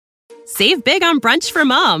Save big on brunch for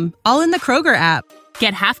mom, all in the Kroger app.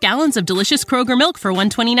 Get half gallons of delicious Kroger milk for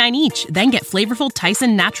 $1.29 each. Then get flavorful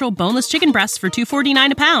Tyson natural boneless chicken breasts for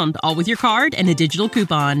 $2.49 a pound, all with your card and a digital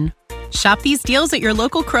coupon. Shop these deals at your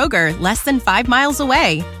local Kroger, less than 5 miles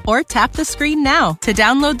away. Or tap the screen now to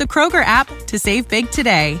download the Kroger app to save big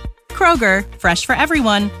today. Kroger, fresh for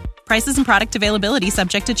everyone. Prices and product availability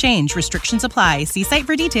subject to change. Restrictions apply. See site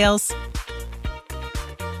for details.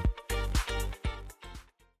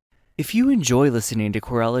 If you enjoy listening to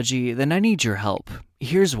Queerology, then I need your help.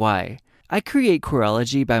 Here's why. I create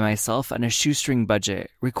Queerology by myself on a shoestring budget,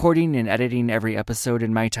 recording and editing every episode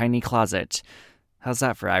in my tiny closet. How's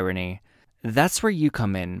that for irony? That's where you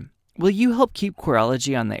come in. Will you help keep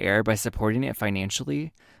Queerology on the air by supporting it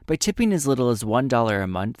financially? By tipping as little as $1 a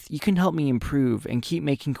month, you can help me improve and keep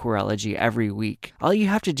making Queerology every week. All you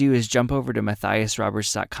have to do is jump over to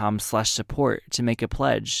matthiasroberts.com/support to make a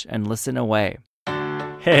pledge and listen away.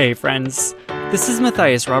 Hey friends, this is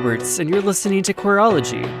Matthias Roberts, and you're listening to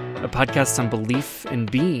Queerology, a podcast on belief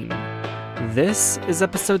and being. This is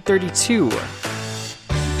episode 32.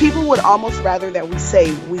 People would almost rather that we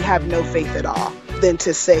say we have no faith at all than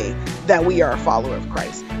to say that we are a follower of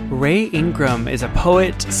Christ. Ray Ingram is a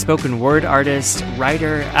poet, spoken word artist,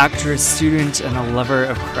 writer, actress, student, and a lover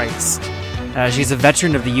of Christ. She's a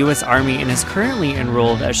veteran of the U.S. Army and is currently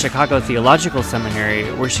enrolled at Chicago Theological Seminary,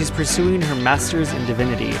 where she's pursuing her master's in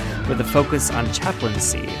divinity with a focus on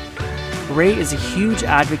chaplaincy. Ray is a huge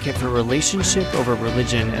advocate for relationship over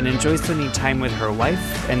religion and enjoys spending time with her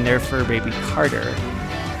wife and their fur baby Carter.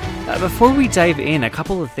 Before we dive in, a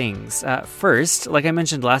couple of things. First, like I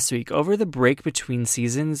mentioned last week, over the break between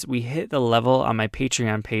seasons, we hit the level on my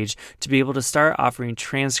Patreon page to be able to start offering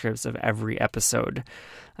transcripts of every episode.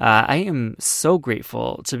 I am so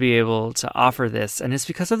grateful to be able to offer this, and it's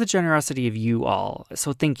because of the generosity of you all.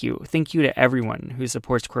 So thank you. Thank you to everyone who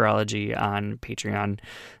supports Queerology on Patreon.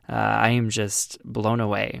 I am just blown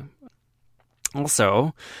away.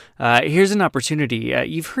 Also, here's an opportunity.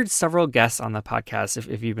 You've heard several guests on the podcast,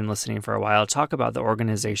 if you've been listening for a while, talk about the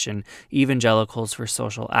organization Evangelicals for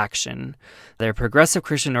Social Action. They're a progressive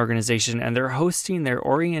Christian organization, and they're hosting their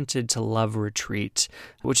Oriented to Love retreat,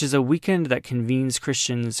 which is a weekend that convenes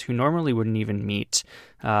Christians who normally wouldn't even meet,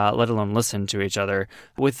 let alone listen to each other,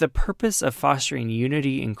 with the purpose of fostering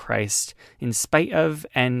unity in Christ in spite of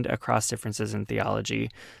and across differences in theology.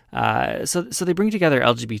 So they bring together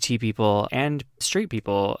LGBT people and straight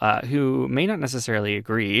people who may not necessarily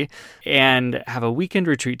agree and have a weekend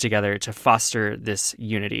retreat together to foster this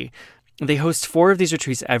unity. They host 4 of these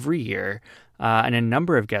retreats every year, and a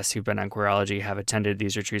number of guests who've been on Queerology have attended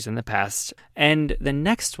these retreats in the past. And the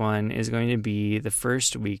next one is going to be the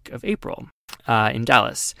first week of April. In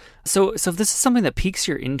Dallas. So if this is something that piques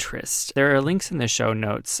your interest, there are links in the show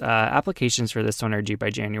notes. Applications for this one are due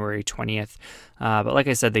by January 20th. But like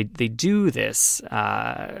I said, they do this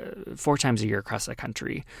 4 times a year across the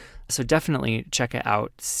country. So definitely check it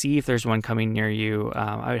out. See if there's one coming near you.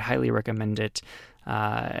 I would highly recommend it.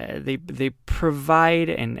 They provide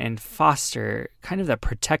and foster kind of the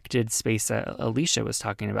protected space that Alicia was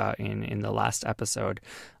talking about in the last episode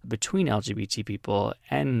between LGBT people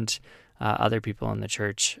and other people in the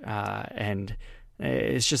church, and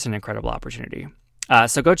it's just an incredible opportunity.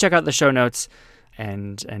 So go check out the show notes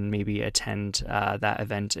and maybe attend that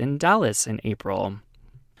event in Dallas in April.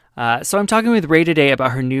 So I'm talking with Ray today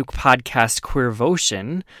about her new podcast,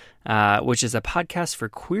 QueerVotion, which is a podcast for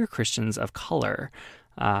queer Christians of color.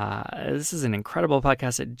 This is an incredible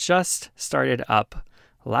podcast. It just started up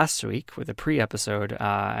last week with a pre-episode,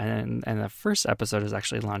 and the first episode is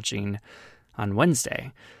actually launching on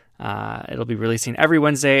Wednesday. It'll be releasing every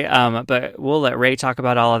Wednesday, but we'll let Ray talk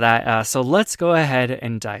about all of that. So let's go ahead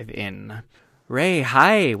and dive in. Ray,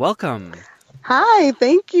 hi, welcome. Hi,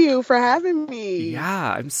 thank you for having me.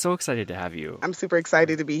 Yeah, I'm so excited to have you. I'm super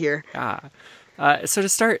excited to be here. Yeah. So to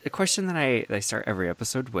start, a question that I start every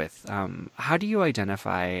episode with, how do you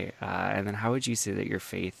identify, and then how would you say that your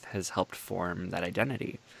faith has helped form that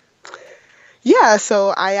identity? Yeah, so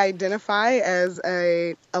I identify as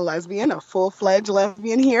a lesbian, a full-fledged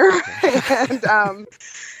lesbian here. And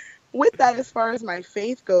with that, as far as my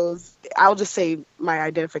faith goes, I'll just say my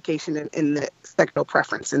identification in the sexual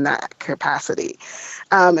preference in that capacity.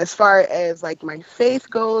 As far as like my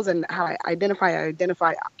faith goes and how I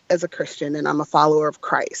identify as a Christian, and I'm a follower of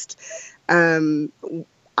Christ.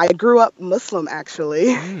 I grew up Muslim,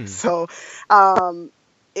 actually. So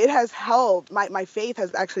it has helped. My faith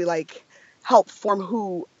has actually like helped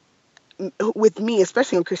form with me,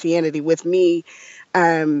 especially in Christianity, with me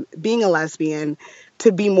being a lesbian,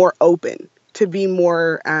 to be more open, to be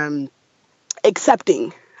more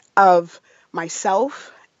accepting of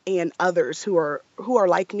myself and others who are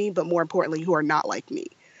like me, but more importantly, who are not like me.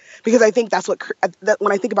 Because I think that's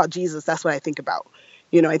when I think about Jesus, that's what I think about.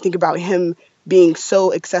 I think about him being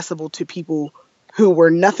so accessible to people who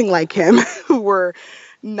were nothing like him, who were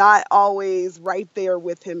not always right there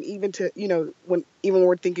with him, even when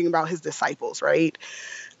we're thinking about his disciples, right?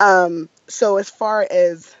 So as far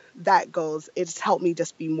as that goes, it's helped me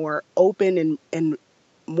just be more open and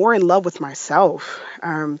more in love with myself.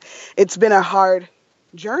 It's been a hard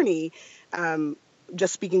journey.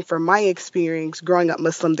 Just speaking from my experience, growing up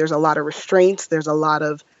Muslim, there's a lot of restraints. There's a lot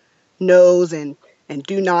of no's and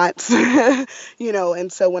do nots, and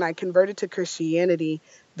so when I converted to Christianity,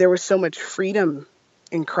 there was so much freedom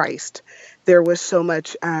in Christ. There was so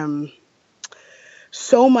much, I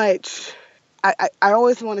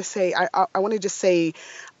always want to say, I want to just say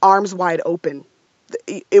arms wide open.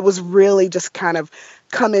 It was really just kind of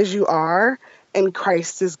come as you are, and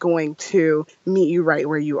Christ is going to meet you right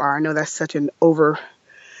where you are. I know that's such an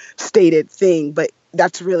overstated thing, but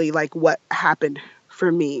that's really like what happened for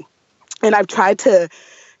me. And I've tried to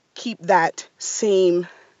keep that same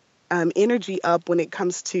energy up when it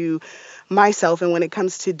comes to myself and when it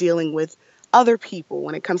comes to dealing with other people,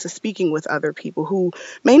 when it comes to speaking with other people who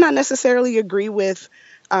may not necessarily agree with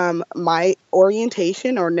my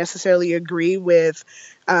orientation or necessarily agree with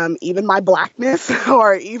even my blackness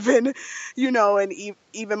or even, and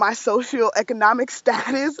even my socioeconomic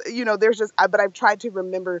status. But I've tried to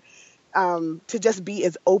remember to just be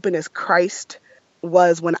as open as Christ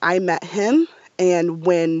was when I met him, and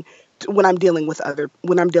when I'm dealing with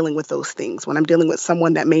those things, when I'm dealing with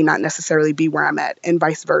someone that may not necessarily be where I'm at, and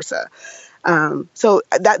vice versa. So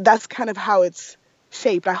that's kind of how it's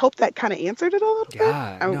shaped. I hope that kind of answered it a little bit.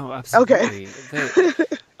 Yeah, no, absolutely. Okay.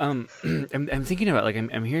 I'm thinking about, like,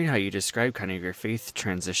 I'm hearing how you describe kind of your faith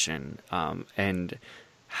transition, and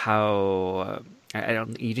how I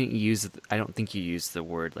don't think you used the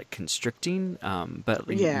word like constricting, but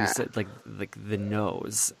you said like the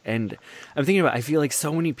no's. And I'm thinking about, I feel like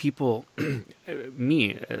so many people,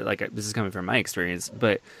 me, like this is coming from my experience,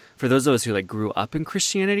 but for those of us who like grew up in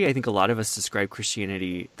Christianity, I think a lot of us describe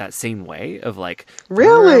Christianity that same way of like,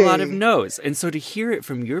 really, there are a lot of no's. And so to hear it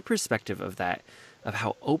from your perspective of that, of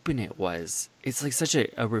how open it was, it's like such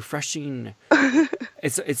a refreshing,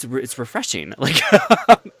 it's refreshing. Like,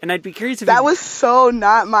 and I'd be curious if that was so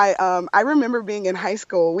not my, I remember being in high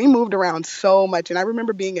school, we moved around so much. And I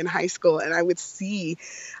remember being in high school and I would see,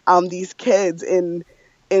 these kids in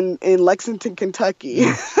Lexington, Kentucky,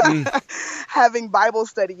 having Bible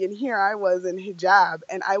study. And here I was in hijab,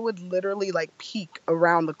 and I would literally like peek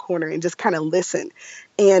around the corner and just kind of listen.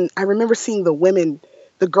 And I remember seeing the women,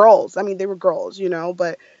 the girls, I mean, they were girls,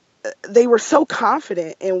 but they were so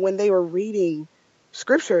confident. And when they were reading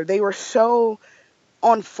scripture, they were so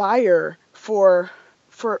on fire for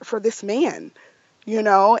this man,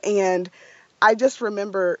 and I just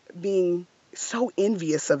remember being so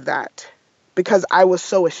envious of that because I was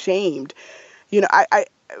so ashamed. I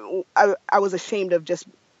was ashamed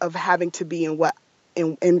of having to be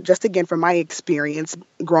and just again, from my experience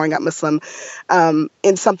growing up Muslim,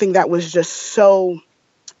 in something that was just so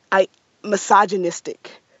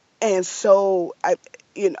misogynistic, and so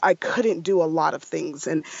I couldn't do a lot of things,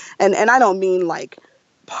 and I don't mean like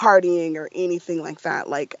partying or anything like that.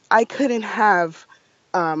 Like I couldn't have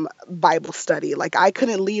Bible study. Like I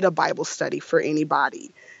couldn't lead a Bible study for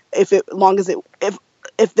anybody if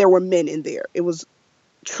there were men in there. It was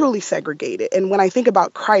truly segregated. And when I think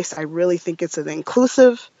about Christ, I really think it's an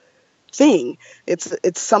inclusive thing.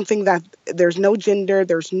 It's something that there's no gender,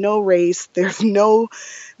 there's no race, there's no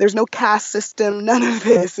caste system. None of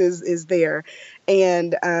this is there.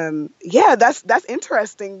 And that's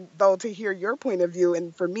interesting though to hear your point of view.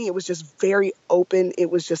 And for me, it was just very open.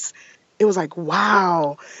 It was like,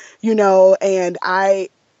 wow, and I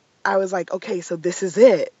was like, okay, so this is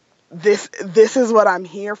it. This is what I'm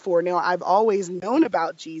here for. Now, I've always known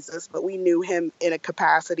about Jesus, but we knew him in a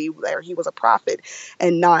capacity where he was a prophet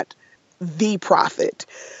and not the prophet.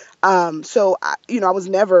 So I was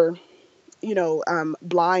never,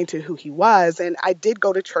 blind to who he was. And I did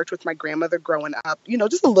go to church with my grandmother growing up,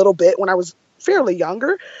 just a little bit when I was fairly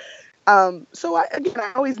younger. So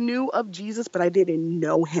I always knew of Jesus, but I didn't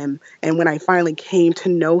know him. And when I finally came to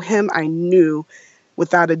know him, I knew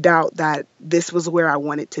without a doubt that this was where I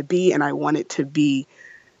wanted to be. And I wanted to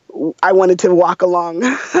walk along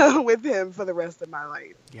with him for the rest of my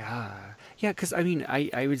life. Yeah. Yeah. Because I mean,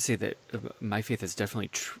 I would say that my faith has definitely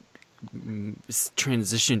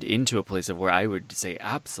transitioned into a place of where I would say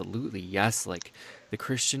absolutely yes. Like the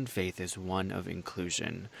Christian faith is one of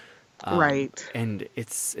inclusion. Right. And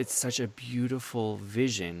it's such a beautiful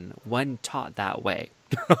vision when taught that way.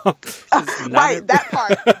 Right, that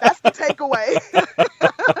part. That's the takeaway.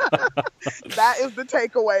 That is the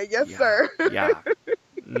takeaway. Yes, Yeah, sir. yeah.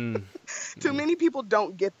 Mm, Too many people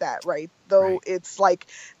don't get that, right? Though right. it's like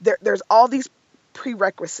there's all these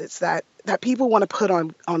prerequisites that people want to put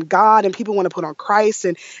on God, and people want to put on Christ,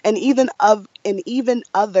 and even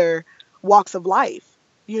other walks of life,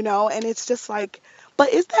 and it's just like, but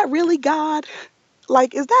is that really God?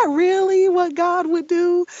 Like, is that really what God would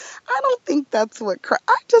do? I don't think that's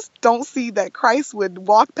I just don't see that Christ would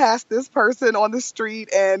walk past this person on the street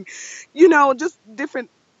and, just different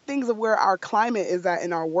things of where our climate is at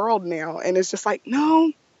in our world now. And it's just like,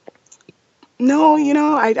 no,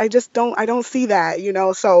 I just I don't see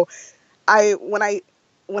that, So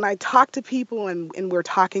when I talk to people and we're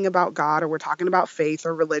talking about God, or we're talking about faith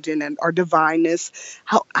or religion and or divineness,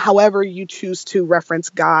 however you choose to reference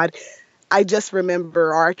God, I just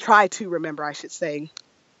remember, or I try to remember, I should say,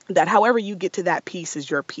 that however you get to that peace is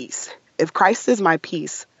your peace. If Christ is my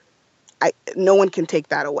peace, no one can take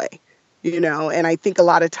that away, And I think a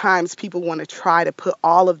lot of times people want to try to put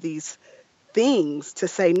all of these things to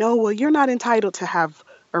say, no, well, you're not entitled to have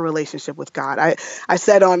a relationship with God. I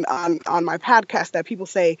said on my podcast that people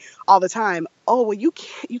say all the time, oh, well, you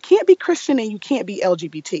can't be Christian and you can't be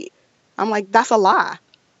LGBT. I'm like, that's a lie.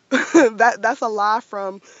 That's a lie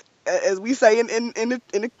from, as we say in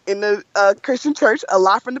the Christian church, a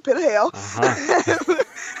lie from the pit of hell. Uh-huh.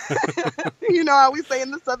 You know how we say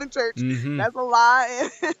in the Southern church, Mm-hmm. that's a lie.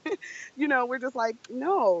 And, we're just like,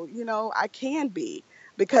 no, I can be.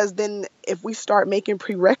 Because then if we start making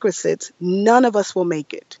prerequisites, none of us will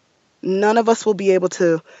make it. None of us will be able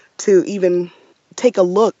to even take a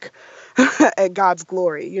look at God's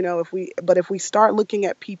glory. If we start looking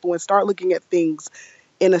at people and start looking at things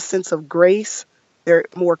in a sense of grace, there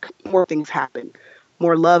more things happen,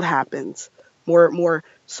 more love happens, more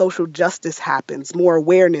social justice happens, more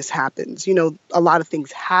awareness happens. A lot of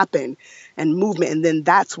things happen and movement, and then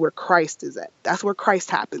that's where Christ is at. That's where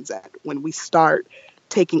Christ happens at, when we start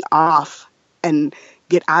taking off and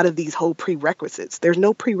get out of these whole prerequisites. There's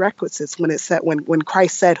no prerequisites when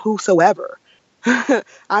Christ said whosoever.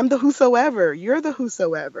 I'm the whosoever, you're the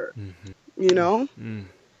whosoever. Mm-hmm.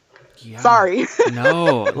 Yeah. Sorry.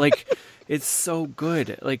 No, like, it's so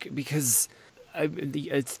good, like, because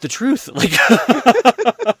it's the truth.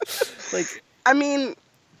 Like, I mean,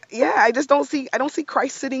 yeah, I don't see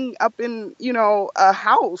Christ sitting up in, a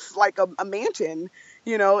house, like a mansion,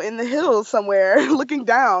 in the hills somewhere looking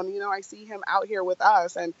down. I see him out here with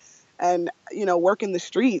us and working the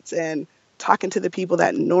streets and talking to the people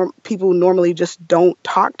that people normally just don't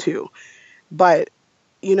talk to. But,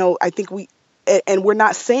 I think and we're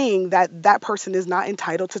not saying that person is not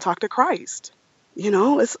entitled to talk to Christ.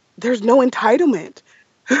 There's no entitlement.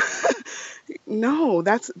 No,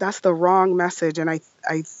 that's the wrong message. And I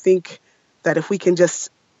think that if we can just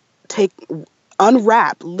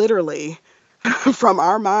unwrap literally from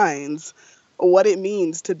our minds what it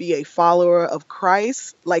means to be a follower of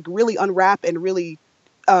Christ, like really unwrap and really,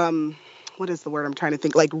 what is the word I'm trying to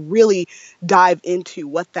think? Like really dive into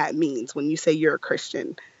what that means when you say you're a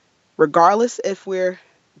Christian, regardless if we're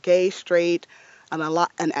gay, straight,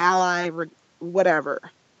 an ally, whatever.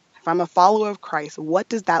 If I'm a follower of Christ, what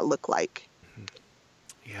does that look like?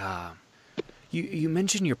 Yeah. You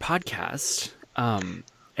mentioned your podcast, and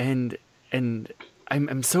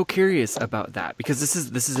I'm so curious about that, because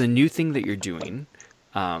this is a new thing that you're doing,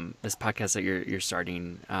 this podcast that you're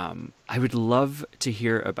starting. I would love to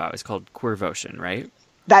hear about. It's called QueerVotion, right?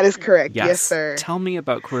 That is correct. Yes, sir. Tell me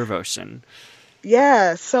about QueerVotion.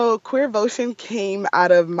 Yeah, so QueerVotion came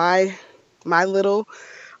out of my little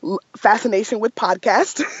fascination with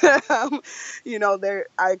podcasts.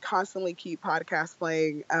 I constantly keep podcasts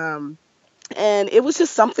playing, and it was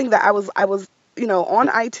just something that I was on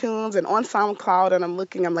iTunes and on SoundCloud, and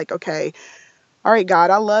I'm like, okay, all right, God,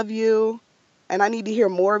 I love you, and I need to hear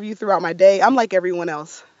more of you throughout my day. I'm like everyone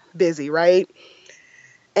else, busy, right?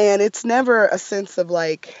 And it's never a sense of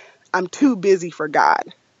like I'm too busy for God,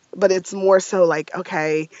 but it's more so like,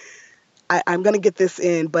 okay, I'm gonna get this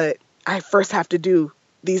in, but I first have to do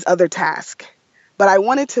these other tasks. But I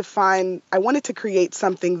wanted to create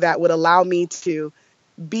something that would allow me to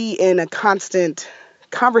be in a constant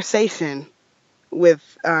conversation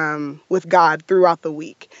with God throughout the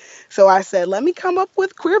week. So I said, let me come up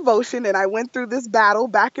with QueerVotion, and I went through this battle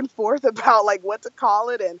back and forth about like what to call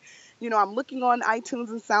it. And I'm looking on iTunes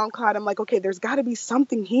and SoundCloud. I'm like, okay, there's got to be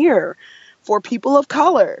something here for people of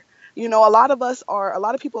color. A lot of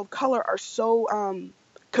people of color are so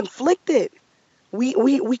conflicted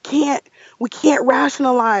We can't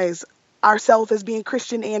rationalize ourselves as being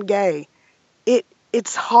Christian and gay.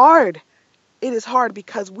 It's hard. It is hard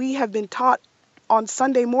because we have been taught on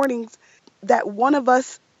Sunday mornings that one of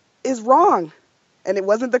us is wrong. And it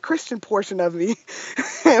wasn't the Christian portion of me,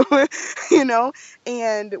 and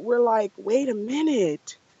we're like, wait a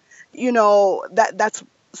minute, that's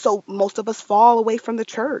so most of us fall away from the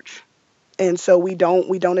church. And so we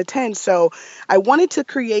don't attend. So I wanted to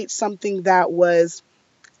create something that was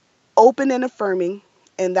open and affirming,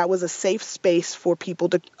 and that was a safe space for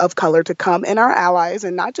people of color to come, and our allies,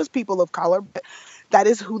 and not just people of color, but that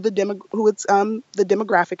is who the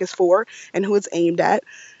demographic is for and who it's aimed at,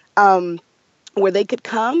 where they could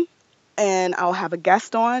come, and I'll have a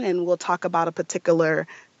guest on, and we'll talk about a particular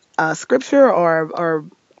scripture or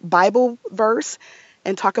Bible verse,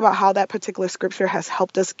 and talk about how that particular scripture has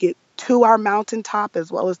helped us get to our mountaintop as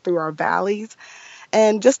well as through our valleys,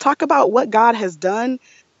 and just talk about what God has done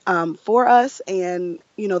for us. And,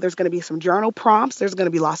 there's going to be some journal prompts. There's going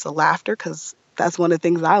to be lots of laughter because that's one of the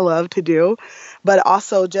things I love to do, but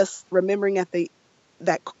also just remembering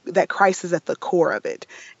that Christ is at the core of it,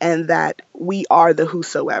 and that we are the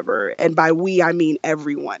whosoever. And by we, I mean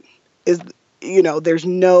everyone. There's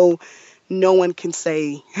no one can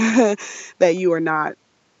say that you are not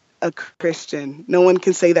a Christian. No one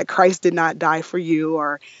can say that Christ did not die for you,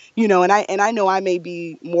 or, and I know I may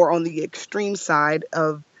be more on the extreme side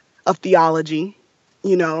of theology,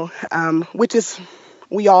 which is,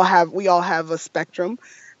 we all have a spectrum.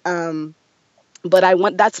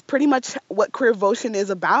 But that's pretty much what QueerVotion is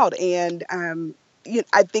about. And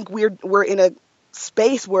I think we're in a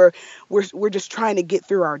space where we're just trying to get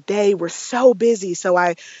through our day. We're so busy. So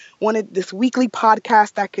I wanted this weekly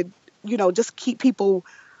podcast that could, just keep people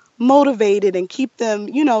motivated and keep them,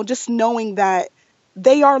 just knowing that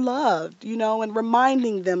they are loved, and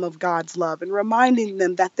reminding them of God's love, and reminding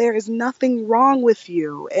them that there is nothing wrong with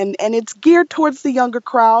you. And it's geared towards the younger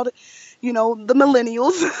crowd, the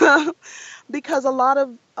millennials, because a lot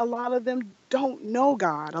of them don't know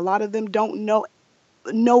God. A lot of them don't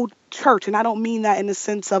know church. And I don't mean that in the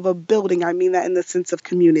sense of a building. I mean that in the sense of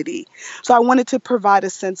community. So I wanted to provide a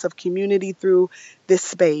sense of community through this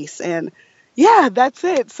space. And yeah, that's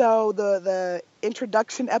it. So the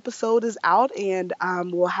introduction episode is out, and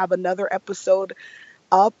we'll have another episode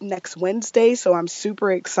up next Wednesday. So I'm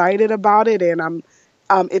super excited about it, and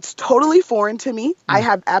it's totally foreign to me. I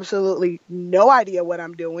have absolutely no idea what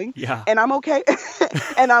I'm doing. Yeah. And I'm okay.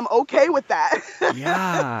 And I'm okay with that.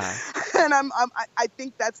 Yeah. And I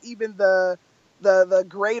think that's even the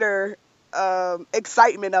greater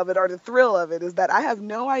excitement of it, or the thrill of it, is that I have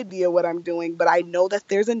no idea what I'm doing, but I know that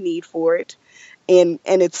there's a need for it. And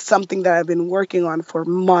it's something that I've been working on for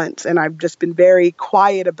months, and I've just been very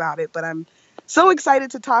quiet about it, but I'm so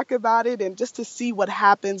excited to talk about it, and just to see what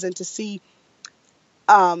happens, and to see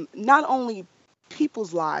not only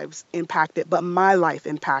people's lives impacted, but my life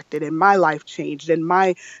impacted, and my life changed, and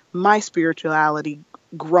my spirituality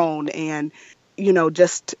grown, and,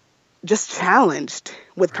 just challenged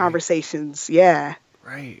with conversations. Yeah.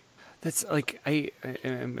 Right. That's like,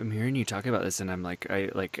 I'm hearing you talk about this, and I'm like,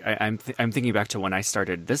 I'm thinking back to when I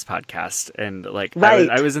started this podcast, and like, right.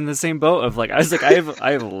 I was in the same boat of like, I was like, I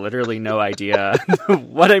have literally no idea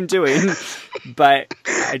what I'm doing, but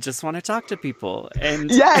I just want to talk to people. And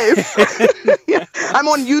yes, yeah. I'm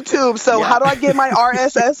on YouTube, so how do I get my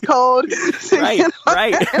RSS code? Right.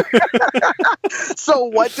 So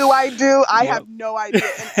what do? I have no idea,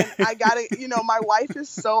 and I gotta, my wife is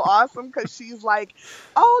so awesome, because she's like,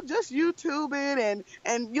 oh, just YouTube it,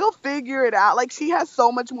 and you'll figure it out. Like, she has so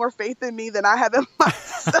much more faith in me than I have in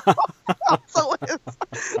myself.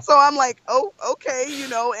 So I'm like, oh, okay,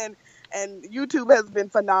 and YouTube has been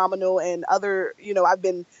phenomenal, and other, I've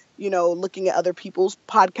been, looking at other people's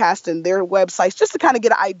podcasts and their websites just to kind of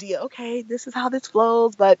get an idea. Okay, this is how this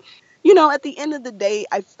flows. But, at the end of the day,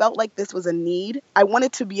 I felt like this was a need. I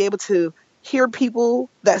wanted to be able to hear people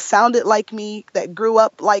that sounded like me, that grew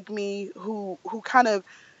up like me, who kind of,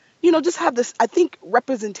 just have this. I think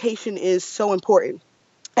representation is so important.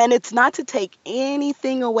 And it's not to take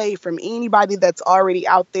anything away from anybody that's already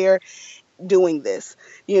out there doing this.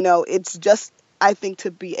 It's just, I think,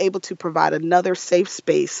 to be able to provide another safe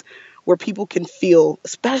space where people can feel,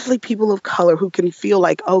 especially people of color, who can feel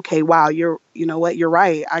like, okay, wow, you're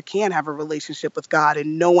right. I can have a relationship with God,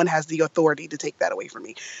 and no one has the authority to take that away from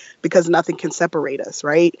me, because nothing can separate us,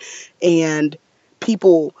 right? And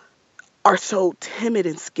people are so timid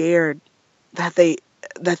and scared that they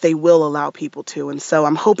will allow people to. And so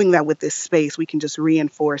I'm hoping that with this space, we can just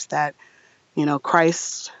reinforce that,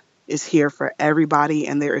 Christ is here for everybody,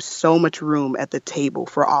 and there is so much room at the table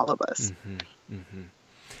for all of us. Mm-hmm. Mm-hmm.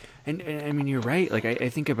 And I mean, you're right. Like, I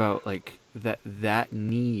think about like that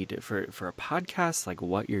need for a podcast, like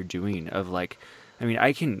what you're doing of like, I mean,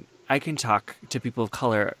 I can talk to people of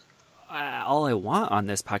color all I want on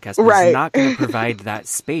this podcast, but Right. it's not going to provide that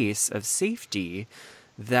space of safety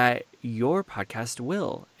that your podcast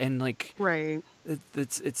will. And like, Right.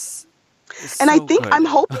 it's And I so think good. I'm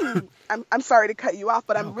hoping, I'm sorry to cut you off,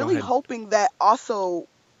 but No, I'm go really ahead. hoping that also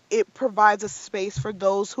it provides a space for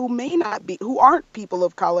those who may not be, who aren't people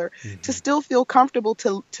of color, to still feel comfortable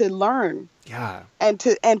to learn Yeah. and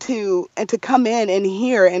to come in and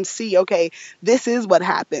hear and see, okay, this is what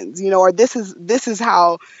happens, or this is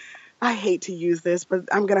how, I hate to use this, but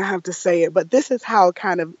I'm going to have to say it, but this is how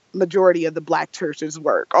kind of majority of the Black churches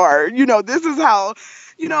work, or, this is how,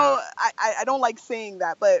 I don't like saying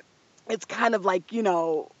that, but it's kind of like,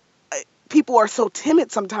 people are so timid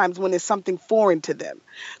sometimes when it's something foreign to them.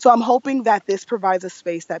 So I'm hoping that this provides a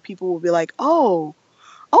space that people will be like, oh,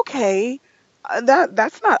 okay,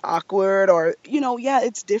 that's not awkward, or, yeah,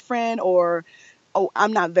 it's different, or, oh,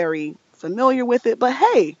 I'm not very familiar with it, but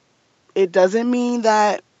hey, it doesn't mean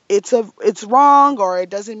that it's wrong, or it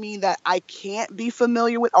doesn't mean that I can't be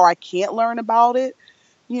familiar with, or I can't learn about it,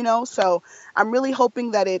 So I'm really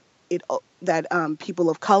hoping that that people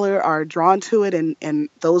of color are drawn to it, and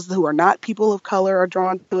those who are not people of color are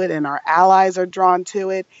drawn to it, and our allies are drawn to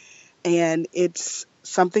it, and it's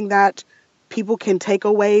something that people can take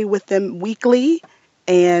away with them weekly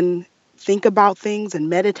and think about things and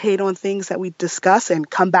meditate on things that we discuss and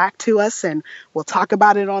come back to us, and we'll talk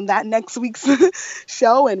about it on that next week's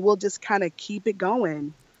show, and we'll just kind of keep it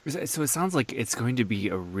going. So it sounds like it's going to be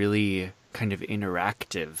a really kind of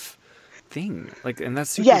interactive thing, like, and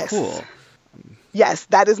that's super Yes. cool. Yes,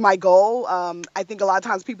 that is my goal. I think a lot of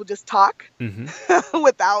times people just talk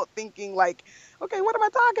without thinking like, okay, what am I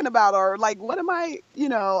talking about? Or like, what am I,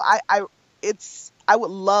 I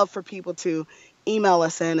would love for people to email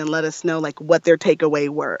us in and let us know like what their takeaway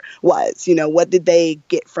was, what did they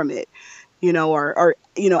get from it, or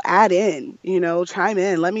add in, chime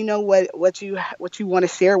in, let me know what you want to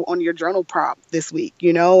share on your journal prompt this week,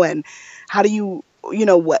 and how do you,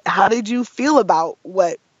 how did you feel about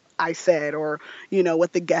what I said, or,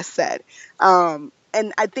 what the guest said. And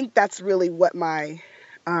I think that's really what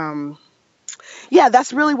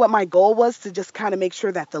that's really what my goal was, to just kind of make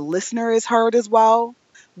sure that the listener is heard as well.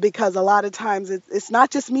 Because a lot of times it's not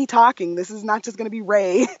just me talking. This is not just going to be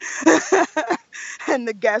Ray and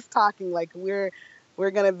the guest talking. Like we're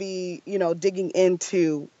going to be, digging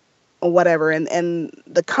into whatever. And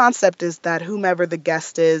the concept is that whomever the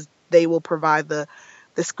guest is, they will provide the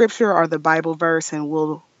scripture or the Bible verse, and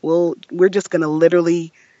we're just going to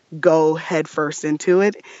literally go head first into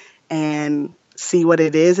it and see what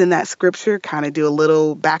it is in that scripture, kind of do a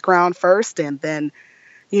little background first, and then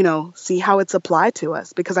see how it's applied to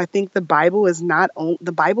us. Because I think the Bible is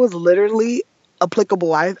literally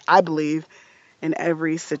applicable, I believe, in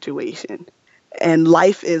every situation. And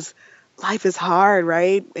life is hard,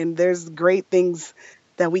 right? And there's great things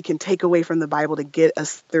that we can take away from the Bible to get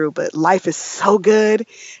us through. But life is so good,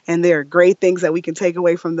 and there are great things that we can take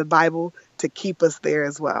away from the Bible to keep us there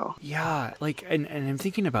as well. Yeah, like, and I'm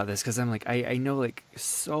thinking about this because I'm like, I know like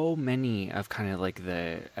so many of kind of like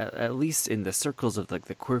at least in the circles of like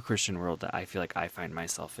the queer Christian world that I feel like I find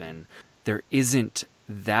myself in, there isn't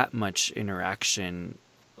that much interaction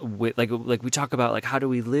with like we talk about like how do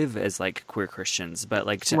we live as like queer Christians, but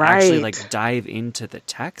like to actually like dive into the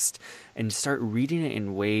text and start reading it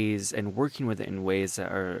in ways and working with it in ways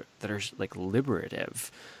that are like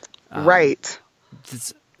liberative. Right.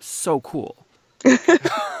 It's so cool.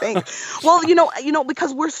 Thanks. Well,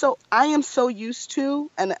 because I am so used to,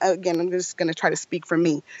 and again, I'm just going to try to speak for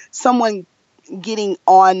me, someone getting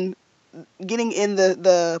in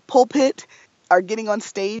the pulpit or getting on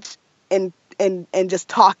stage and just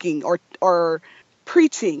talking or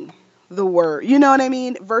preaching the word, you know what I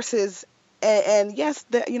mean? Versus, and yes,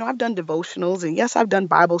 I've done devotionals, and yes, I've done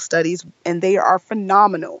Bible studies, and they are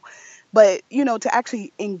phenomenal. But, to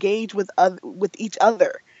actually engage with each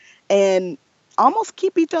other and almost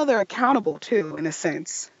keep each other accountable too, in a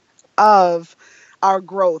sense, of our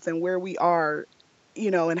growth and where we are,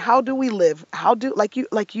 and how do we live?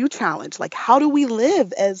 Like you challenge, like, how do we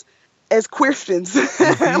live as Christians?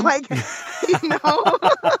 Like,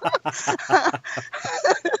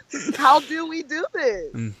 how do we do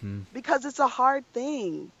this? Because it's a hard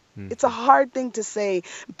thing. It's a hard thing to say.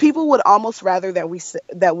 People would almost rather that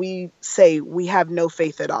we say we have no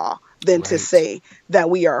faith at all than to say that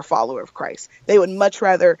we are a follower of Christ. They would much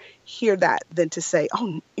rather hear that than to say,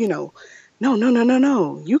 oh,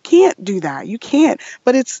 no, you can't do that. You can't.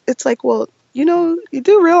 But it's like, well, you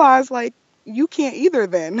do realize, like, you can't either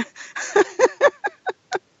then.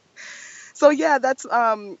 So yeah, that's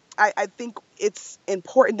I think it's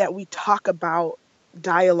important that we talk about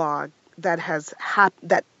dialogue that has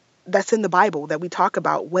that's in the Bible, that we talk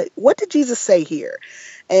about what did Jesus say here,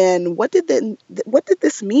 and what did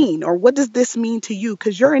this mean, or what does this mean to you,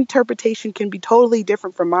 because your interpretation can be totally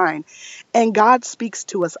different from mine, and God speaks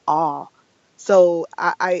to us all. So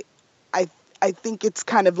I think it's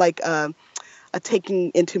kind of like a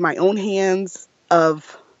taking into my own hands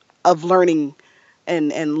of learning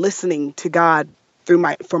and listening to God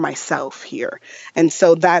for myself here. And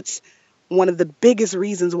so that's one of the biggest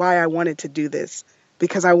reasons why I wanted to do this,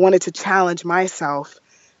 because I wanted to challenge myself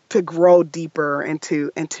to grow deeper and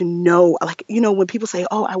to know, like, when people say,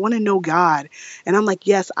 "Oh, I want to know God." And I'm like,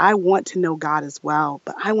 "Yes, I want to know God as well,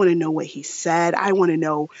 but I want to know what he said. I want to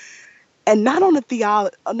know, and not on a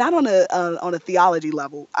theology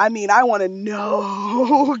level. I mean, I want to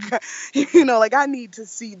know, like, I need to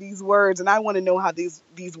see these words, and I want to know how these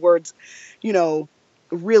words,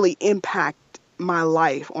 really impact my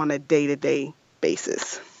life on a day-to-day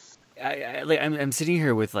basis." I'm sitting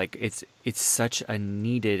here with, like, it's such a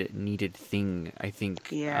needed thing, I think.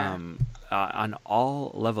 Yeah. On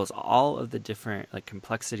all levels, all of the different, like,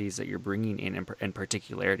 complexities that you're bringing in and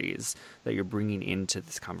particularities that you're bringing into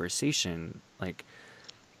this conversation. Like,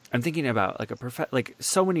 I'm thinking about, like, like,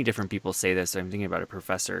 so many different people say this. I'm thinking about a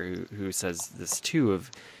professor who says this too, of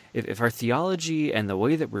if our theology and the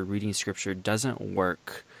way that we're reading scripture doesn't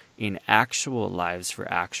work in actual lives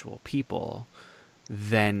for actual people,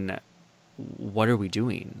 then what are we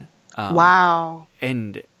doing? Wow.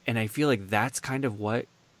 And I feel like that's kind of what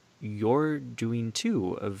you're doing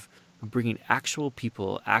too, of bringing actual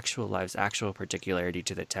people, actual lives, actual particularity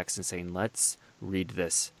to the text and saying, let's read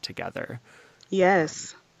this together.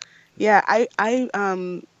 Yes. Yeah. I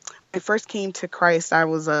first came to Christ, I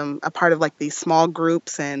was a part of, like, these small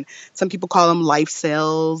groups, and some people call them life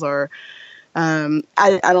cells, or I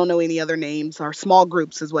don't know any other names, or small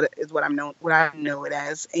groups is what I know it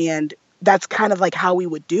as. And that's kind of like how we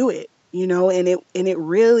would do it, and it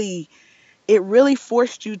really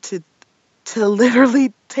forced you to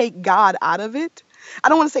literally take God out of it. I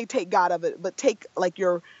don't want to say take God of it, but take, like,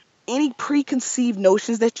 any preconceived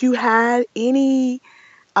notions that you had, any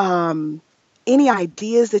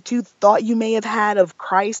ideas that you thought you may have had of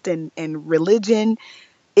Christ and religion.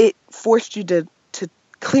 It forced you to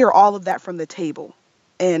clear all of that from the table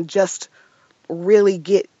and just really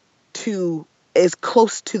get to as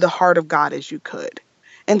close to the heart of God as you could.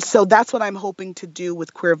 And so that's what I'm hoping to do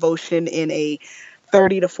with QueerVotion in a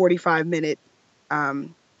 30 to 45 minute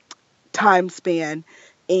time span,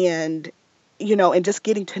 and just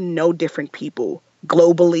getting to know different people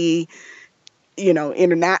globally,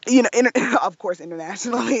 of course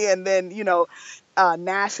internationally, and then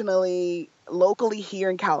nationally, locally here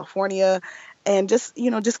in California, and just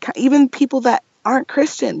even people that aren't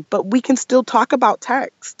Christian, but we can still talk about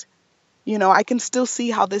text. I can still see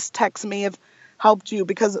how this text may have helped you,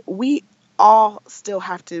 because we all still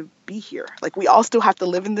have to be here. Like, we all still have to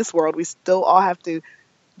live in this world. We still all have to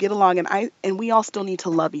get along, and we all still need to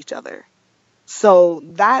love each other. So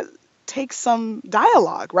that takes some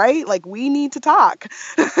dialogue, right? Like, we need to talk.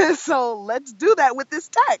 So let's do that with this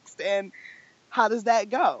text. And how does that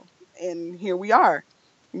go? And here we are.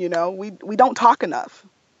 We don't talk enough.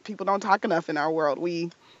 People don't talk enough in our world.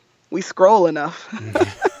 We scroll enough.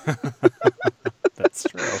 That's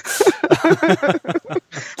true.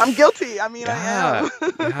 I'm guilty. I mean, yeah,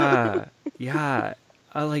 I am. yeah.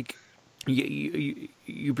 Like,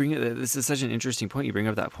 you bring it. This is such an interesting point. You bring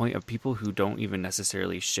up that point of people who don't even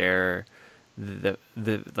necessarily share the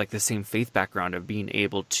same faith background, of being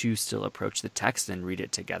able to still approach the text and read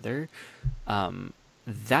it together.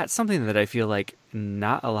 That's something that I feel like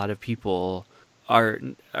not a lot of people are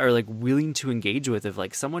like willing to engage with, of,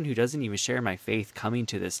 like, someone who doesn't even share my faith coming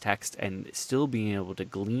to this text and still being able to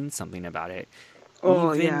glean something about it,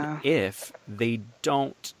 if they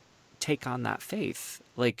don't take on that faith.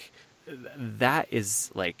 Like, that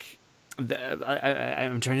is, like,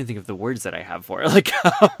 I'm trying to think of the words that I have for it. Like,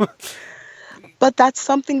 but that's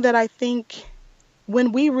something that I think,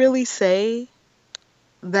 when we really say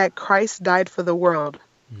that Christ died for the world,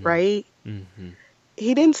 mm-hmm. right? Mm-hmm.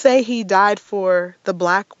 He didn't say he died for the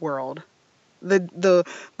black world, the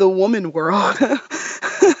woman world,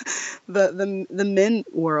 the men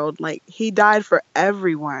world. Like, he died for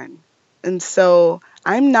everyone. And so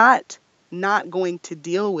I'm not going to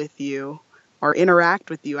deal with you, or interact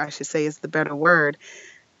with you, I should say is the better word,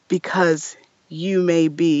 because you may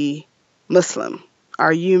be Muslim,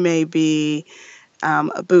 or you may be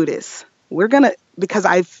a Buddhist. Because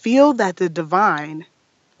I feel that the divine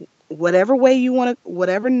whatever way you want to,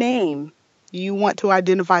 whatever name you want to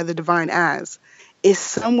identify the divine as, is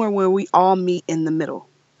somewhere where we all meet in the middle.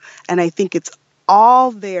 And I think it's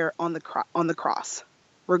all there on the cross,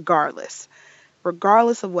 regardless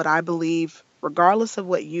of what I believe, regardless of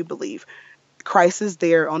what you believe. Christ is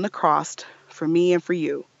there on the cross for me and for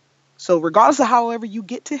you. So regardless of however you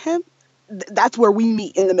get to him, that's where we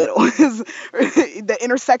meet in the middle. The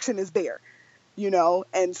intersection is there,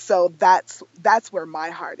 and so that's where my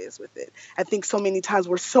heart is with it. I think so many times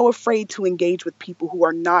we're so afraid to engage with people who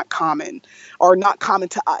are not common, or not common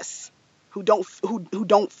to us, who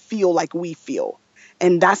don't feel like we feel.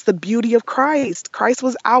 And that's the beauty of Christ. Christ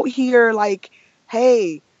was out here like,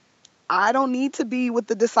 hey, I don't need to be with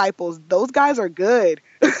the disciples. Those guys are good.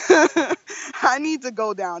 I need to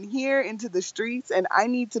go down here into the streets, and I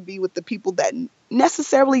need to be with the people that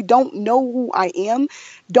necessarily don't know who I am,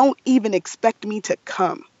 don't even expect me to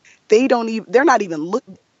come. They're not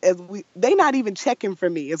even checking for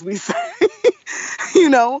me, as we say,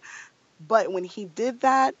 But when he did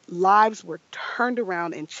that, lives were turned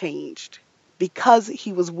around and changed because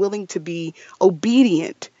he was willing to be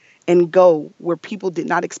obedient and go where people did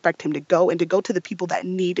not expect him to go, and to go to the people that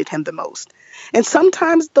needed him the most. And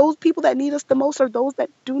sometimes those people that need us the most are those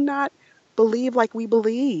that do not believe like we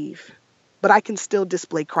believe. But I can still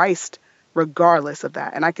display Christ regardless of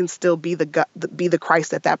that. And I can still be the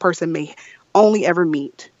Christ that person may only ever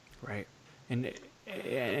meet. Right. And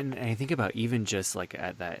I think about even just like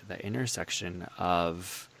at that intersection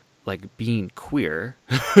of like being queer,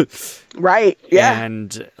 right? Yeah,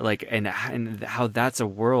 and like and how that's a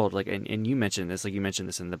world like, and you mentioned this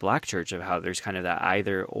in the Black church, of how there's kind of that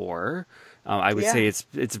either or. I would say it's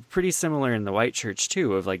pretty similar in the white church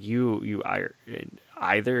too, of like you are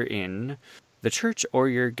either in the church or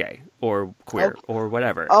you're gay or queer or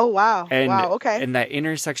whatever. Oh wow! Wow. Okay. And that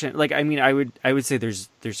intersection, like I mean, I would say there's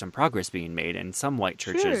some progress being made in some white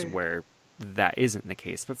churches where that isn't the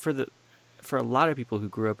case, but for a lot of people who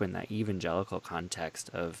grew up in that evangelical context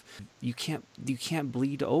of you can't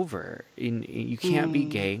bleed over, you can't be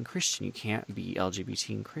gay and Christian, you can't be LGBT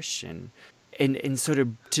and Christian, and so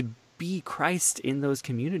to be Christ in those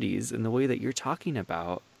communities in the way that you're talking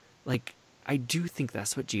about, like I do think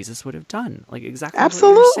that's what Jesus would have done, like exactly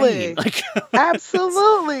absolutely what you're saying. Like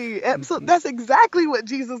absolutely. That's exactly what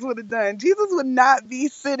Jesus would have done. Jesus would not be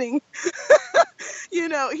sitting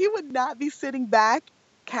he would not be sitting back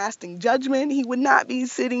casting judgment. He would not be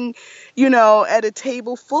sitting, at a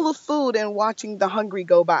table full of food and watching the hungry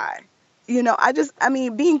go by.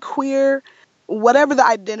 Being queer, whatever the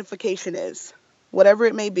identification is, whatever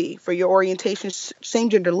it may be, for your orientation, same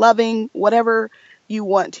gender loving, whatever you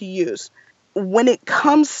want to use. When it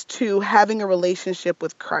comes to having a relationship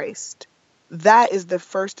with Christ, that is the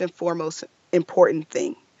first and foremost important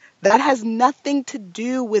thing. That has nothing to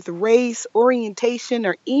do with race, orientation,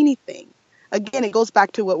 or anything. Again, it goes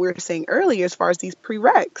back to what we were saying earlier as far as these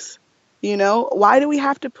prereqs. Why do we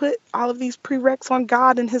have to put all of these prereqs on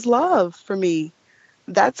God and his love for me?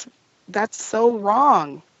 That's so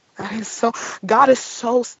wrong. God is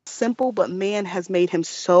so simple, but man has made him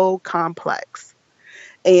so complex.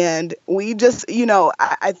 And we just,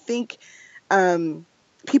 I think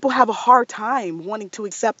people have a hard time wanting to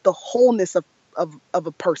accept the wholeness of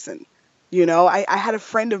a person. I had a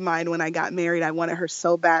friend of mine when I got married. I wanted her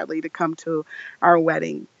so badly to come to our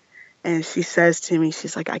wedding. And she says to me,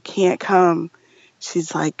 she's like, I can't come.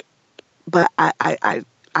 She's like, but I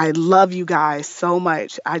love you guys so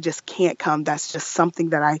much. I just can't come. That's just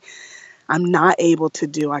something that I'm not able to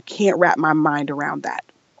do. I can't wrap my mind around that.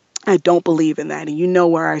 I don't believe in that. And you know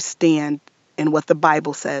where I stand and what the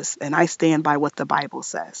Bible says. And I stand by what the Bible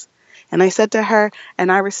says. And I said to her,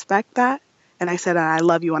 and I respect that. And I said, and I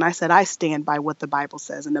love you. And I said, I stand by what the Bible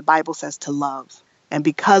says. And the Bible says to love. And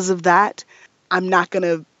because of that, I'm not going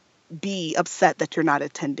to be upset that you're not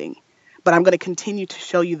attending. But I'm going to continue to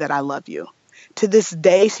show you that I love you. To this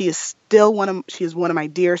day, she is still one of my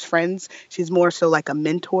dearest friends. She's more so like a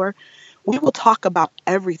mentor. We will talk about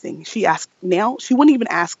everything. She asked now. She wouldn't even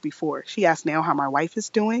ask before. She asked now how my wife is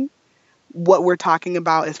doing, what we're talking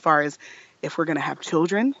about as far as if we're going to have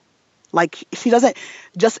children. Like, she doesn't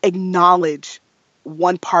just acknowledge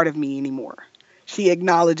one part of me anymore. She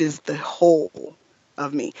acknowledges the whole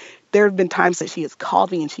of me. There have been times that she has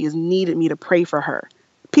called me and she has needed me to pray for her.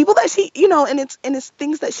 People that she, and it's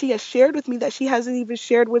things that she has shared with me that she hasn't even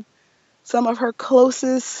shared with some of her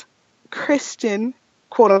closest Christian,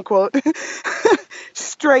 quote unquote,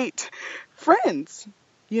 straight friends.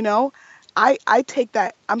 I take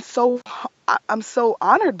that. I'm so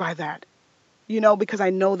honored by that. Because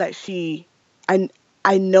I know that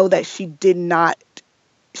I know that she did not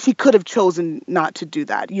she could have chosen not to do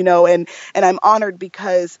that, and I'm honored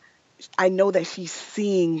because I know that she's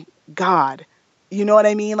seeing God. You know what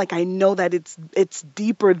I mean? Like, I know that it's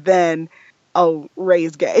deeper than, oh,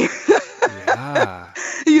 Ray's gay. Yeah.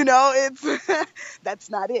 It's that's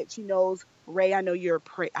not it. She knows, Ray, I know you're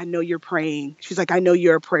praying. She's like, I know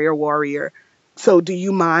you're a prayer warrior. So do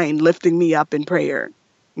you mind lifting me up in prayer?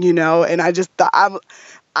 And I just thought,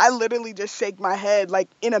 I literally just shake my head like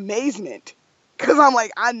in amazement, because I'm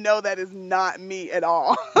like, I know that is not me at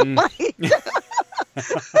all. Like,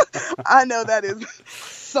 I know that is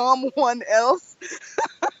someone else.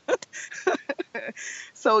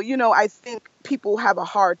 So, I think people have a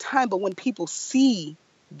hard time, but when people see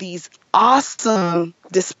these awesome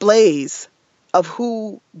displays of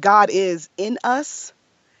who God is in us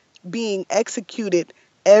being executed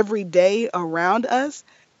every day around us,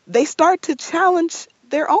 they start to challenge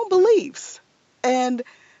their own beliefs. And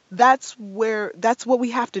that's what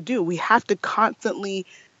we have to do. We have to constantly,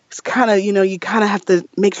 it's kind of, you kind of have to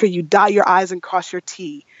make sure you dot your I's and cross your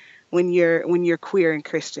T when you're queer and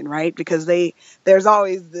Christian, right? Because there's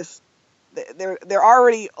always this, they're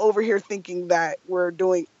already over here thinking that we're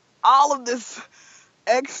doing all of this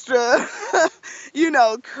extra,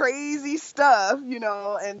 crazy stuff,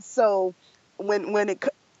 and so when it,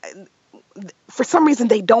 for some reason,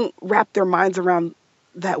 they don't wrap their minds around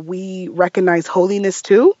that we recognize holiness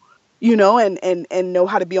too, and know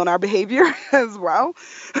how to be on our behavior as well.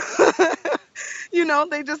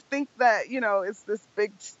 They just think that, it's this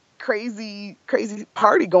big, crazy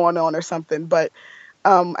party going on or something. But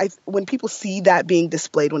when people see that being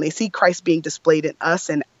displayed, when they see Christ being displayed in us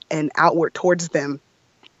and outward towards them,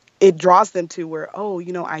 it draws them to where, oh,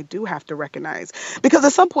 I do have to recognize, because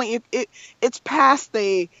at some point it's past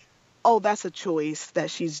that's a choice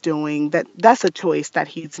that she's doing, that's a choice that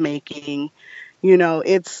he's making.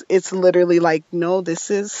 It's literally like, no,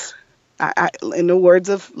 this is, I in the words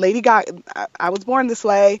of Lady Gaga, I was born this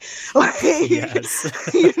way. Like,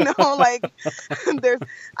 Yes. Like,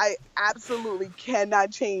 I absolutely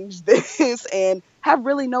cannot change this and have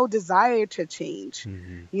really no desire to change,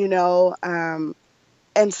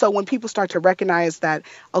 and so when people start to recognize that,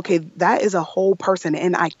 okay, that is a whole person,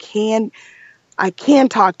 and I can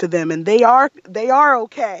talk to them, and they are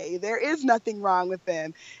okay. There is nothing wrong with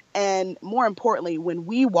them. And more importantly, when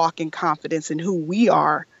we walk in confidence in who we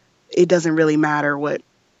are, it doesn't really matter what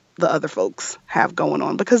the other folks have going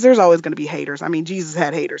on, because there's always going to be haters. I mean, Jesus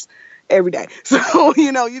had haters every day. So,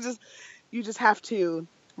 you just have to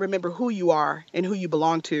remember who you are and who you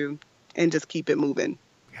belong to, and just keep it moving.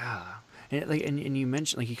 Yeah. And you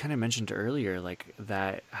mentioned, like, you kind of mentioned earlier, like,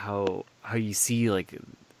 that how you see, like,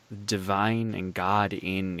 divine and God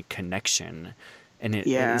in connection. And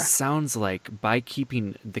it sounds like by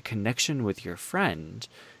keeping the connection with your friend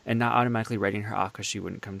and not automatically writing her off because she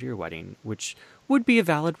wouldn't come to your wedding, which would be a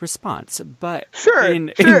valid response, but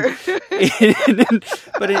in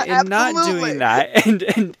not doing that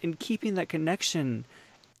and keeping that connection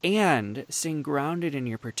and staying grounded in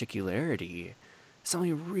your particularity,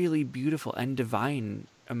 something really beautiful and divine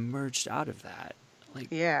emerged out of that. Like,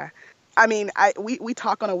 yeah. I mean, we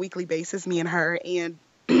talk on a weekly basis, me and her, and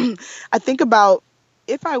I think about,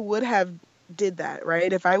 if I would have did that,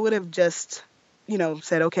 right? If I would have just,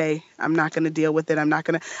 said, okay, I'm not going to deal with it.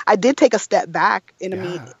 I did take a step back in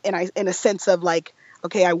a sense of like,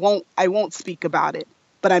 okay, I won't speak about it,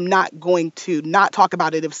 but I'm not going to not talk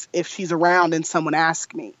about it if she's around and someone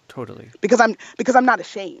asks me. Totally. Because I'm not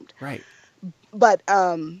ashamed. Right. But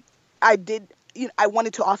I did, I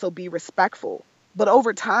wanted to also be respectful. But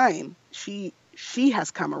over time, she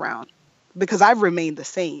has come around, because I've remained the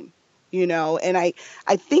same, and I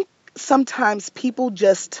think sometimes people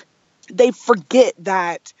they forget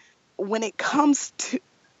that when it comes to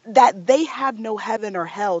that, they have no heaven or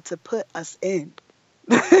hell to put us in.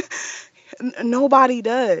 Nobody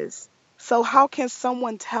does. So how can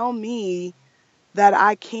someone tell me that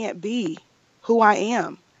I can't be who I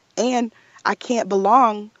am, and I can't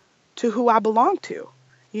belong to who I belong to,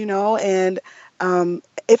 and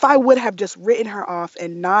if I would have just written her off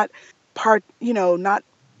and not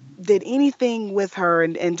did anything with her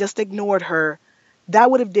and just ignored her, that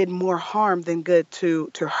would have did more harm than good to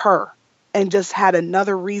her, and just had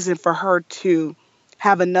another reason for her to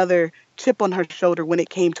have another chip on her shoulder when it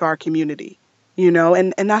came to our community,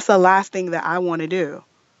 and that's the last thing that I want to do.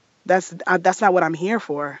 That's not what I'm here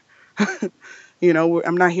for.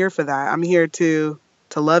 I'm not here for that. I'm here to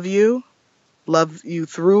love you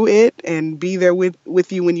through it, and be there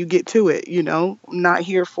with you when you get to it. I'm not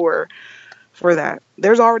here for that.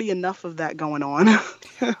 There's already enough of that going on.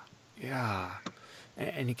 Yeah.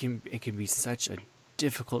 And it can be such a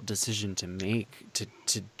difficult decision to make, to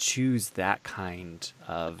choose that kind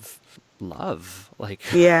of love. Like,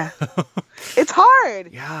 yeah, it's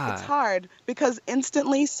hard. Yeah. It's hard because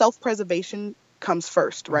instantly self-preservation comes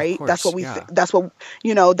first, right? Of That's what course, that's what,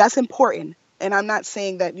 that's important. And I'm not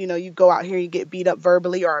saying that, you go out here, you get beat up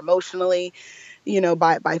verbally or emotionally,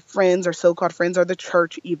 by friends or so-called friends or the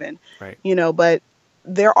church even, right. But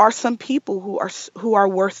there are some people who are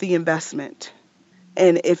worth the investment.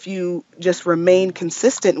 And if you just remain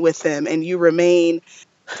consistent with them and you remain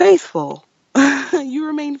faithful, you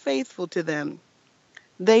remain faithful to them,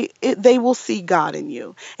 they will see God in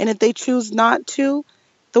you. And if they choose not to,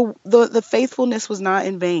 the faithfulness was not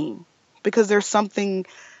in vain, because there's something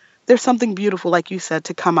beautiful, like you said,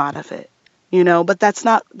 to come out of it. But that's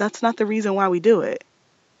not the reason why we do it.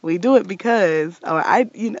 We do it because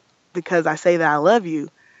because I say that I love you,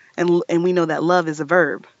 and we know that love is a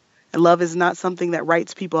verb, and love is not something that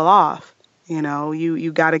writes people off.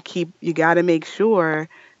 You got to make sure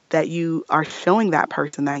that you are showing that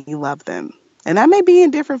person that you love them. And that may be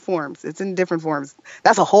in different forms. It's in different forms.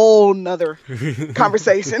 That's a whole nother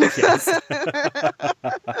conversation.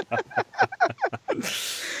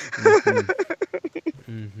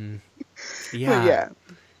 Mm-hmm. Yeah.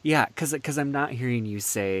 Yeah, because I'm not hearing you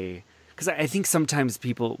say, because I think sometimes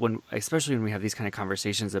people, especially when we have these kind of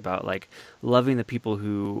conversations about like loving the people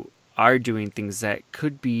who are doing things that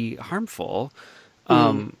could be harmful,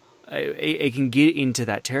 it can get into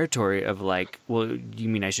that territory of like, well, you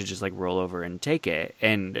mean I should just like roll over and take it?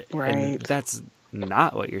 And that's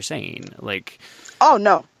not what you're saying. Like, oh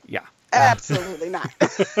no. Yeah. Absolutely not.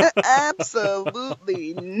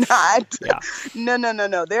 Absolutely not. Yeah.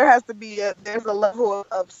 No. There has to be there's a level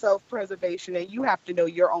of self-preservation, and you have to know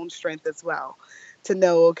your own strength as well to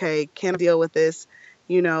know, okay, can I deal with this?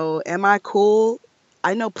 Am I cool?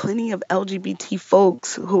 I know plenty of LGBT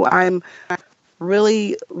folks who I'm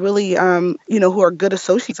really, really, who are good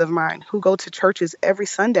associates of mine, who go to churches every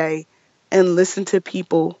Sunday and listen to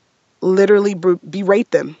people literally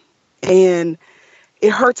berate them. And it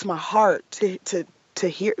hurts my heart to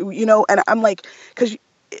hear, and I'm like, because,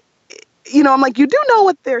 I'm like, you do know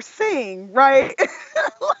what they're saying, right?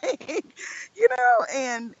 Like,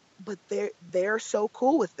 but they're so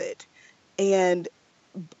cool with it. And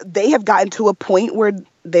they have gotten to a point where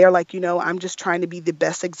they're like, I'm just trying to be the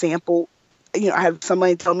best example. I have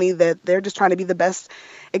somebody tell me that they're just trying to be the best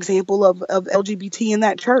example of LGBT in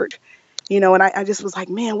that church, and I just was like,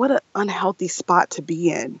 man, what an unhealthy spot to be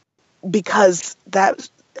in. Because that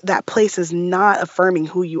place is not affirming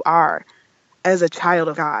who you are as a child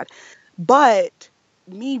of God. But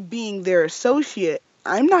me being their associate,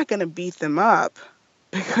 I'm not going to beat them up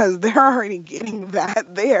because they're already getting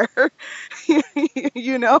that there.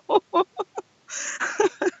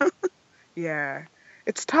 Yeah.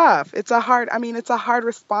 It's tough. It's a hard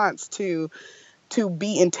response to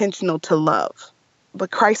be intentional to love. But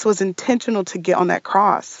Christ was intentional to get on that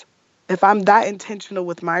cross. If I'm that intentional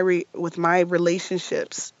with my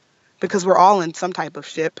relationships, because we're all in some type of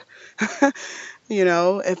ship,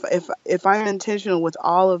 if I'm intentional with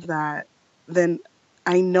all of that, then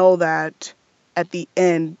I know that at the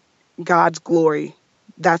end, God's glory,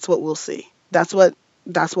 that's what we'll see. That's what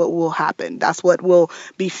will happen. That's what will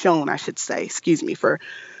be shown, I should say. Excuse me for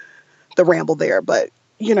the ramble there, but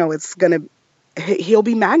he'll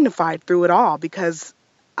be magnified through it all, because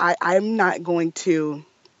I'm not going to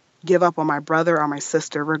give up on my brother or my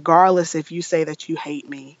sister, regardless if you say that you hate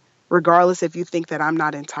me, regardless if you think that I'm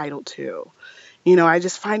not entitled to. I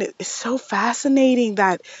just find it's so fascinating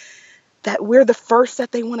that we're the first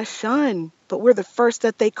that they want to shun, but we're the first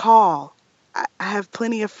that they call. I have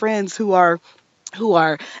plenty of friends who are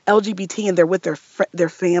LGBT, and they're with their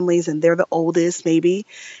families, and they're the oldest maybe,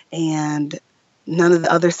 and none of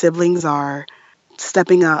the other siblings are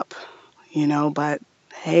stepping up, but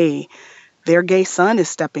hey, their gay son is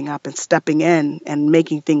stepping up and stepping in and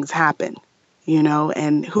making things happen,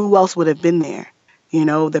 and who else would have been there?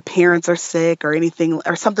 The parents are sick or anything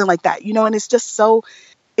or something like that, and it's just so,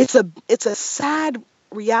 it's a sad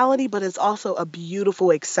reality, but it's also a beautiful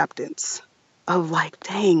acceptance of like,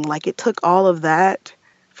 dang, like it took all of that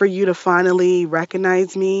for you to finally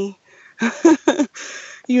recognize me, and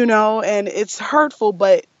it's hurtful,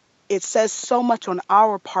 but it says so much on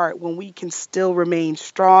our part when we can still remain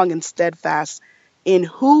strong and steadfast in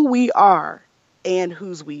who we are and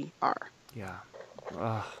whose we are. Yeah.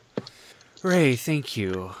 Ray, thank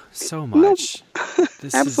you so much.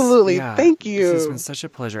 Absolutely. Thank you. This has been such a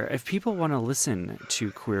pleasure. If people want to listen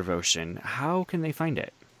to QueerVotion, how can they find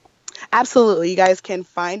it? Absolutely. You guys can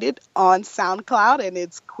find it on SoundCloud, and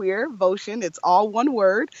it's QueerVotion. It's all one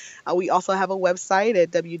word. We also have a website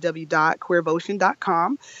at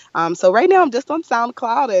www.queervotion.com. So right now I'm just on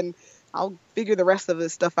SoundCloud, and I'll figure the rest of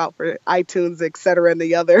this stuff out for iTunes, et cetera, and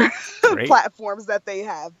the other platforms that they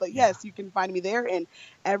have. But yes, you can find me there. And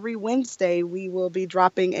every Wednesday we will be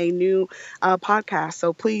dropping a new podcast.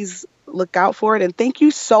 So please look out for it. And thank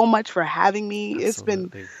you so much for having me. Absolutely. It's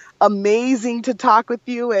been amazing to talk with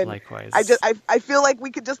you, and likewise. I feel like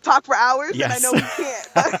we could just talk for hours, yes. And I know we can't.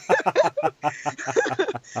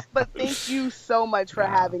 But thank you so much for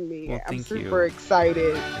having me. Well, I'm super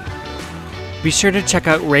excited. Be sure to check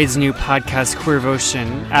out Ray's new podcast,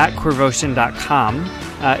 QueerVotion, at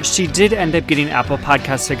QueerVotion.com. She did end up getting Apple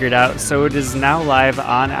Podcasts figured out, so it is now live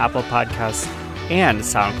on Apple Podcasts and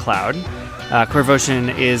SoundCloud.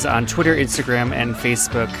 QueerVotion is on Twitter, Instagram, and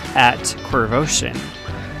Facebook at QueerVotion.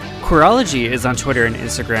 Queerology is on Twitter and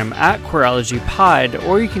Instagram at QueerologyPod,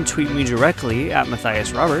 or you can tweet me directly at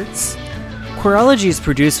Matthias Roberts. Queerology is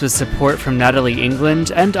produced with support from Natalie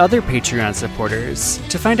England and other Patreon supporters.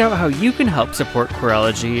 To find out how you can help support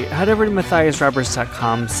Queerology, head over to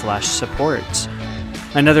matthiasroberts.com/support.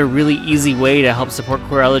 Another really easy way to help support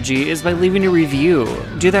Queerology is by leaving a review.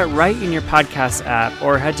 Do that right in your podcast app,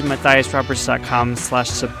 or head to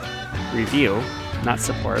matthiasroberts.com/review. Not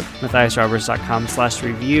support,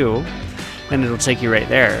 matthiasroberts.com/review, and it'll take you right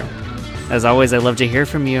there. As always, I'd love to hear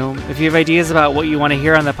from you. If you have ideas about what you want to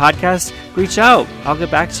hear on the podcast, reach out. I'll get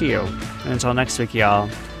back to you. And until next week, y'all,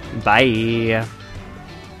 bye.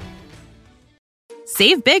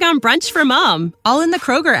 Save big on brunch for mom, all in the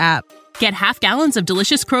Kroger app. Get half gallons of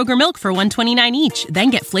delicious Kroger milk for $1.29 each. Then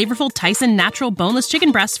get flavorful Tyson natural boneless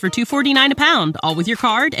chicken breasts for $2.49 a pound, all with your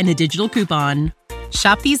card and a digital coupon.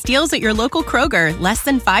 Shop these deals at your local Kroger, less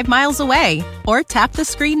than 5 miles away. Or tap the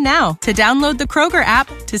screen now to download the Kroger app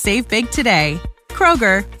to save big today.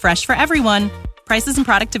 Kroger, fresh for everyone. Prices and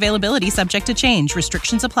product availability subject to change.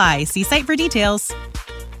 Restrictions apply. See site for details.